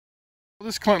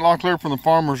This is Clint Locklear from the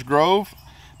Farmer's Grove.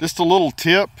 Just a little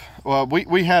tip.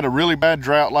 We had a really bad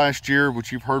drought last year,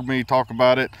 which you've heard me talk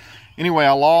about it. Anyway,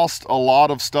 I lost a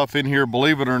lot of stuff in here.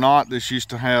 Believe it or not, this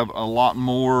used to have a lot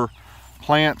more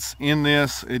plants in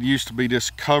this. It used to be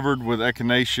just covered with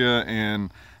echinacea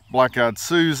and black-eyed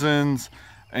Susans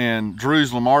and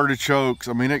Jerusalem artichokes.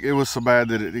 I mean, it was so bad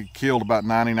that it killed about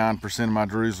 99% of my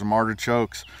Jerusalem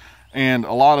artichokes. And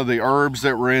a lot of the herbs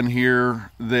that were in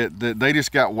here, that they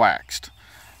just got waxed.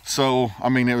 So, I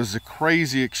mean, it was a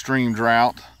crazy extreme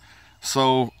drought.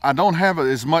 So I don't have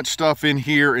as much stuff in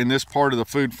here in this part of the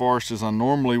food forest as I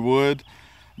normally would.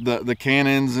 The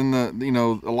cannons and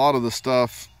a lot of the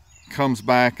stuff comes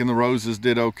back, and the roses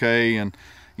did okay. And,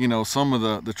 some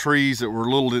of the trees that were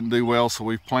little didn't do well. So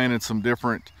we've planted some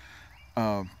different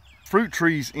fruit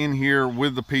trees in here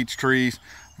with the peach trees.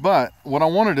 But what I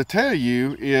wanted to tell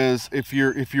you is, if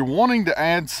you're wanting to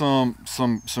add some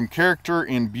character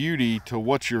and beauty to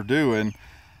what you're doing,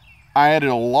 I added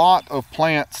a lot of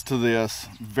plants to this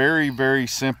very, very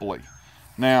simply.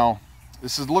 Now,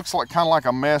 looks like kind of like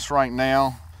a mess right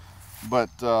now,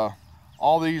 but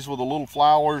all these with the little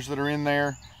flowers that are in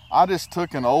there, I just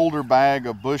took an older bag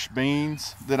of bush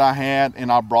beans that I had,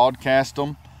 and I broadcast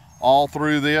them all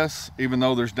through this. Even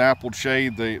though there's dappled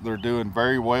shade, they're doing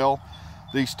very well.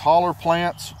 These taller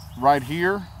plants right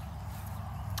here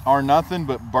are nothing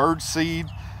but birdseed,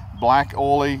 black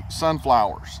oily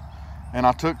sunflowers. And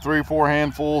I took 3 or 4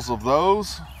 handfuls of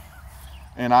those,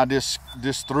 and I just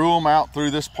threw them out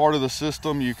through this part of the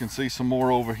system. You can see some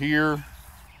more over here,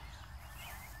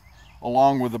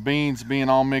 along with the beans being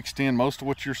all mixed in. Most of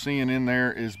what you're seeing in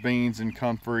there is beans and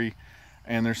comfrey,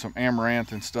 and there's some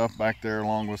amaranth and stuff back there,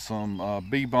 along with some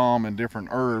bee balm and different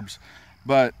herbs.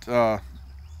 But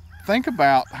think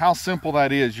about how simple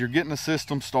that is. You're getting the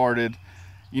system started.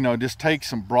 Just take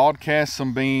broadcast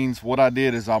some beans. What I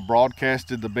did is I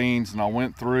broadcasted the beans, and I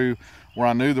went through where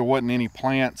I knew there wasn't any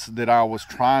plants that I was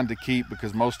trying to keep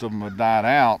because most of them had died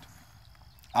out.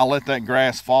 I let that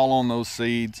grass fall on those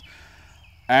seeds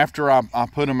after I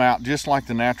put them out, just like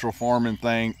the natural farming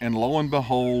thing, and lo and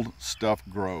behold, stuff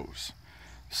grows.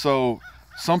 So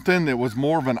something that was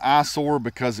more of an eyesore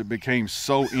because it became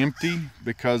so empty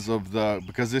because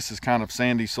this is kind of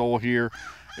sandy soil here.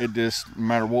 It just, no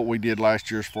matter what we did last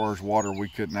year as far as water, we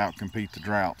couldn't outcompete the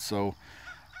drought. So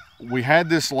we had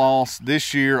this loss.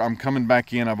 This year I'm coming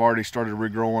back in. I've already started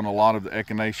regrowing a lot of the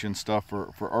echinacea and stuff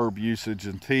for herb usage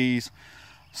and teas.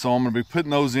 So I'm going to be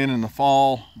putting those in the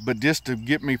fall, but just to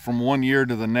get me from one year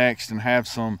to the next and have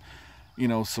some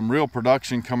real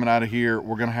production coming out of here.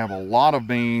 We're going to have a lot of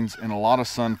beans and a lot of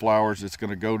sunflowers. It's going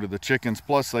to go to the chickens.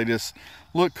 Plus, they just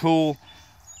look cool.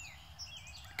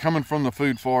 Coming from the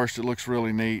food forest, it looks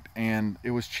really neat, and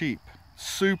it was cheap.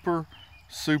 Super,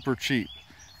 super cheap.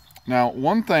 Now,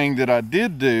 one thing that I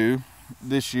did do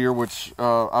this year, which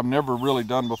I've never really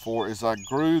done before, is I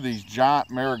grew these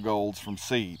giant marigolds from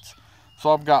seeds.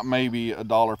 So I've got maybe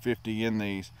 $1.50 in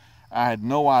these. I had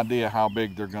no idea how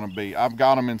big they're going to be. I've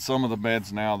got them in some of the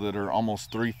beds now that are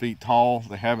almost 3 feet tall.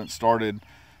 They haven't started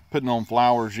putting on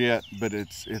flowers yet, but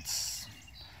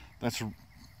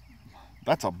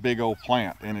that's a big old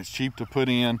plant, and it's cheap to put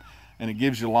in, and it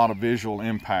gives you a lot of visual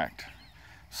impact.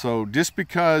 So just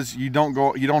because you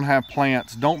don't have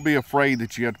plants, don't be afraid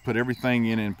that you have to put everything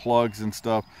in plugs and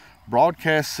stuff.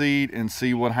 Broadcast seed and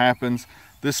see what happens.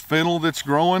 This fennel that's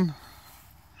growing,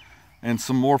 and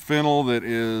some more fennel that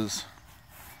is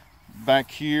back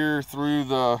here through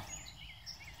the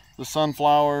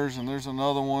sunflowers, and there's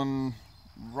another one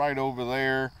right over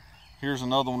there. Here's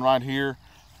another one right here.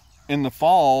 In the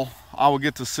fall, I will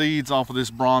get the seeds off of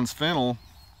this bronze fennel,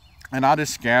 and I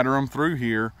just scatter them through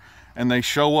here, and they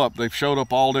show up. They've showed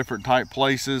up all different type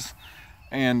places,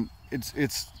 and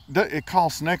it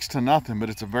costs next to nothing,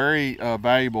 but it's a very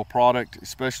valuable product,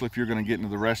 especially if you're going to get into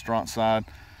the restaurant side.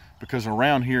 Because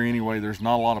around here anyway, there's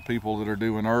not a lot of people that are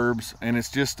doing herbs, and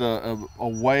it's just a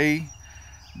way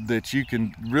that you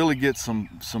can really get some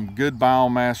good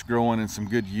biomass growing and some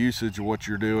good usage of what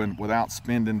you're doing without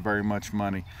spending very much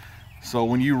money. So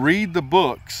when you read the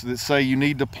books that say you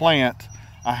need to plant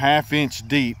a 1/2 inch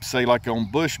deep, say like on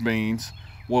bush beans,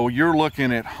 well, you're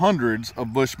looking at hundreds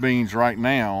of bush beans right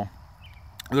now.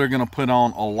 They're going to put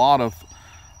on a lot of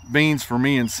beans for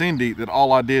me and Cindy that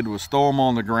all I did was throw them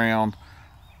on the ground,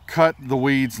 cut the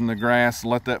weeds in the grass,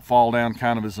 and let that fall down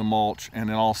kind of as a mulch, and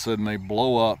then all of a sudden they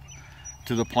blow up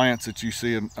to the plants that you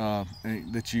see,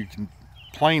 that you can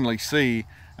plainly see,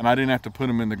 and I didn't have to put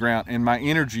them in the ground. And my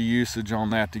energy usage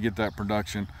on that to get that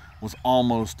production was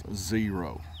almost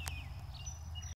zero.